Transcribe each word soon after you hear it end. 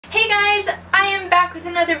with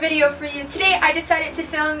another video for you. Today I decided to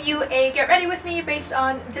film you a get ready with me based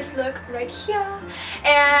on this look right here.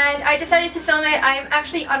 And I decided to film it. I'm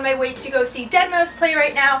actually on my way to go see Deadmau5 play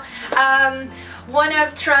right now. One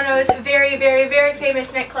of Toronto's very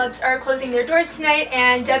famous nightclubs are closing their doors tonight,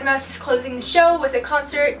 and Deadmau5 is closing the show with a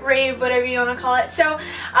concert, rave, whatever you want to call it. So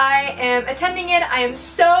I am attending it. I am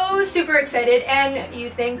so super excited, and you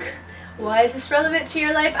think, why is this relevant to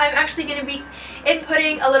your life? I'm actually going to be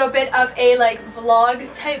inputting a little bit of a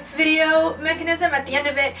vlog type video mechanism at the end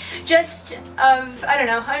of it, I don't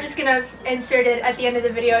know, I'm just going to insert it at the end of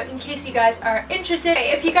the video in case you guys are interested.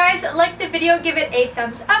 If you guys like the video, give it a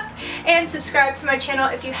thumbs up and subscribe to my channel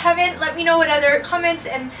if you haven't. Let me know what other comments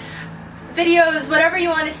and videos, whatever you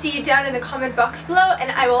want to see down in the comment box below, and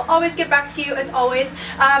I will always get back to you as always.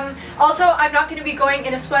 Also, I'm not going to be going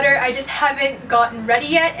in a sweater. I just haven't gotten ready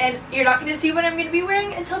yet, and you're not going to see what I'm going to be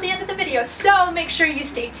wearing until the end of the video, so make sure you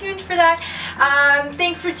stay tuned for that.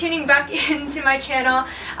 Thanks for tuning back into my channel.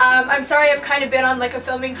 I'm sorry I've kind of been on a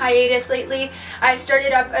filming hiatus lately. I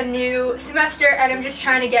started up a new semester and I'm just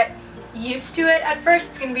trying to get used to it. At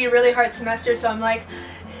first it's going to be a really hard semester, so I'm like,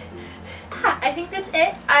 I think that's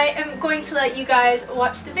it. I am going to let you guys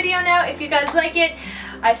watch the video now. If you guys like it,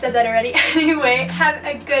 I said that already. Anyway, have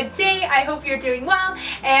a good day. I hope you're doing well,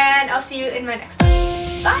 and I'll see you in my next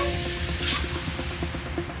one. Bye!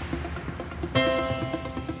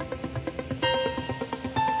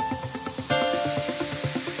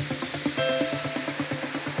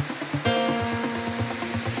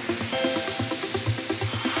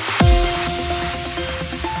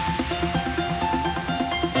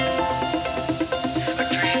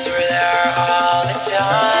 All the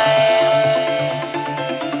time.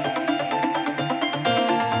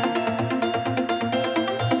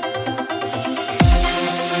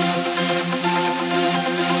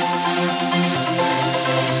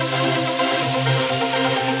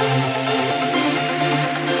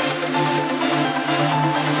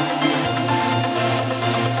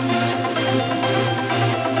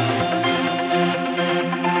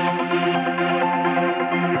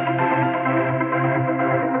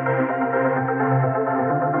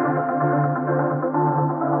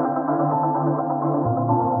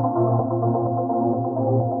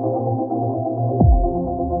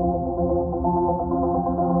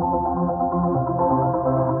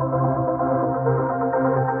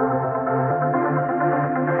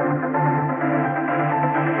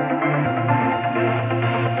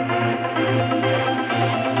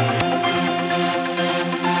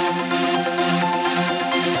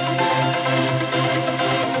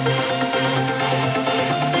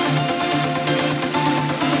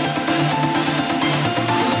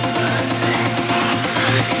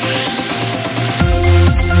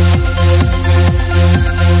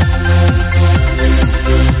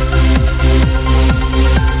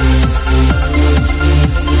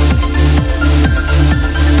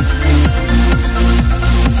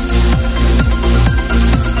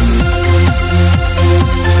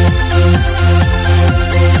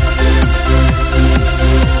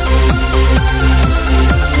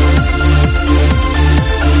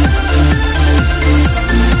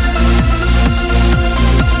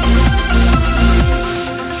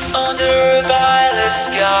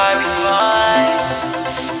 Sky we fly.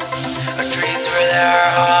 Our dreams were there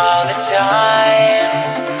all the time.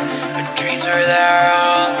 Our dreams were there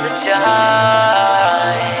all the time.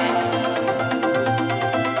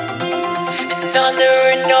 And under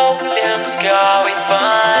an open sky we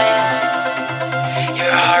find.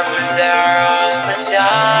 Your heart was there all the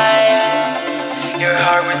time. Your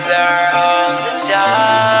heart was there all the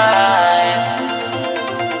time.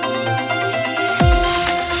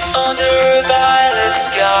 Under a violet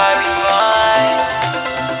sky we find.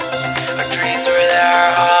 Our dreams were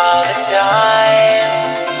there all the time.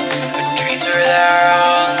 Our dreams were there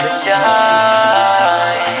all the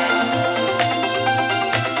time.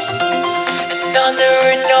 And under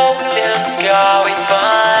an open sky we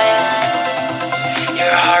find.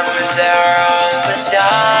 Your heart was there all the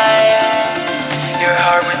time. Your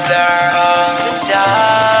heart was there all the time.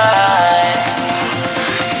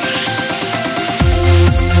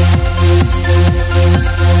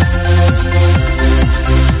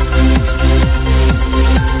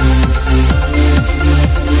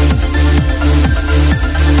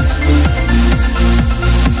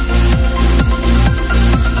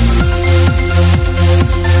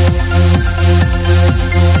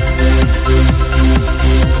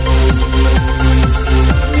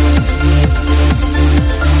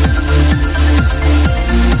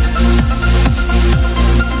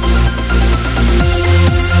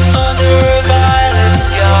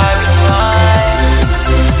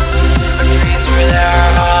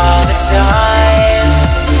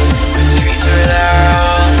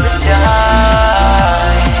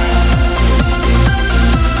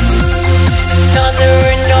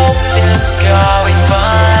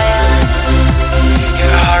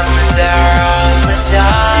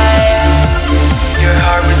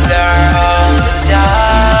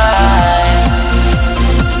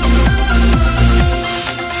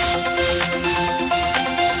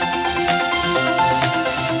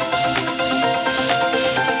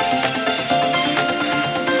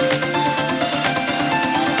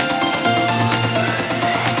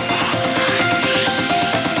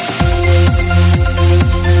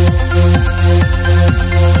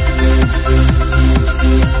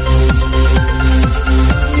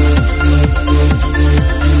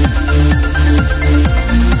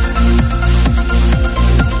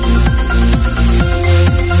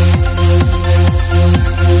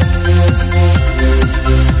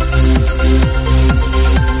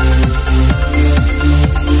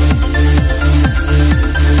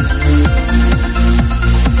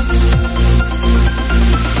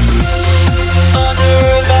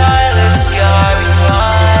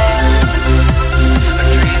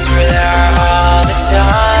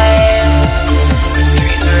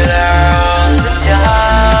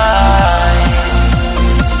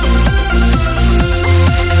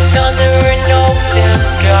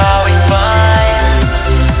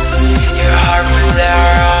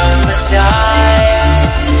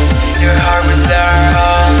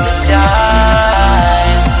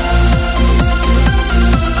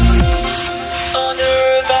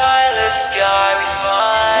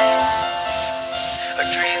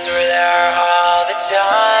 there all the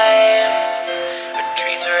time. Our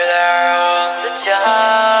dreams were there all the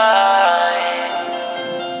time.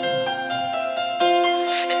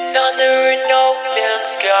 And under an open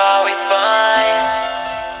sky we find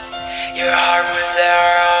your heart was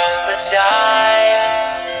there all the time.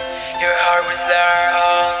 Your heart was there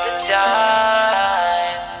all the time.